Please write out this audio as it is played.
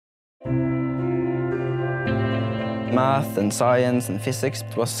Math and science and physics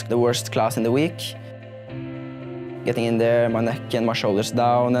was the worst class in the week. Getting in there, my neck and my shoulders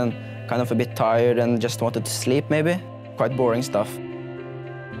down and kind of a bit tired and just wanted to sleep maybe. Quite boring stuff.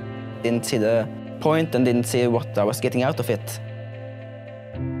 Didn't see the point and didn't see what I was getting out of it.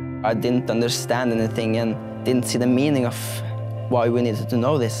 I didn't understand anything and didn't see the meaning of why we needed to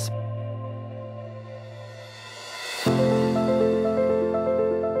know this.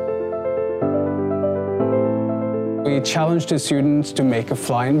 We challenged the students to make a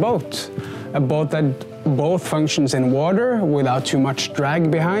flying boat. A boat that both functions in water without too much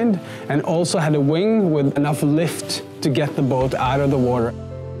drag behind and also had a wing with enough lift to get the boat out of the water.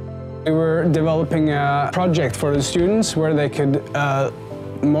 We were developing a project for the students where they could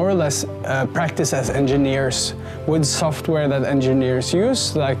more or less practice as engineers with software that engineers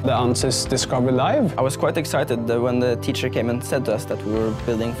use, like the ANSYS Discover Live. I was quite excited when the teacher came and said to us that we were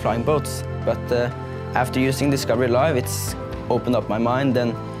building flying boats. But after using Discovery Live, it's opened up my mind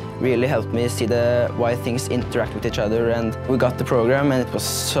and really helped me see why things interact with each other. And we got the program and it was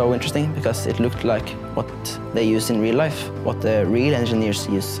so interesting because it looked like what they use in real life, what the real engineers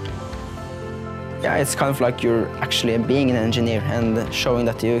use. Yeah, it's kind of like you're actually being an engineer and showing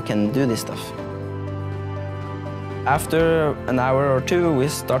that you can do this stuff. After an hour or two, we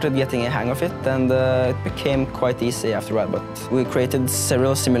started getting a hang of it, and it became quite easy after a while. But we created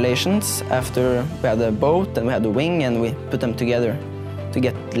several simulations after we had a boat and we had a wing, and we put them together to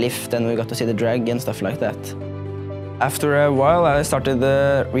get lift, and we got to see the drag and stuff like that. After a while, I started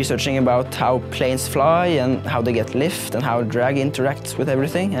researching about how planes fly and how they get lift and how drag interacts with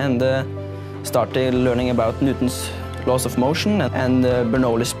everything, and started learning about Newton's laws of motion and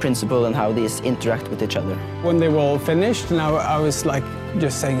Bernoulli's principle and how these interact with each other. When they were all finished, and I was like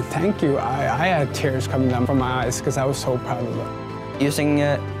just saying thank you. I had tears coming down from my eyes because I was so proud of them. Using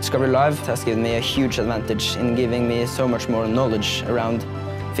Discovery Live has given me a huge advantage in giving me so much more knowledge around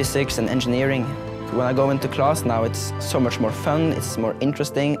physics and engineering. When I go into class now, it's so much more fun, it's more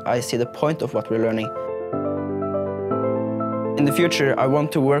interesting. I see the point of what we're learning. In the future, I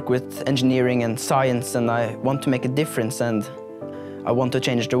want to work with engineering and science, and I want to make a difference, and I want to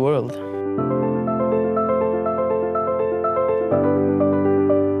change the world.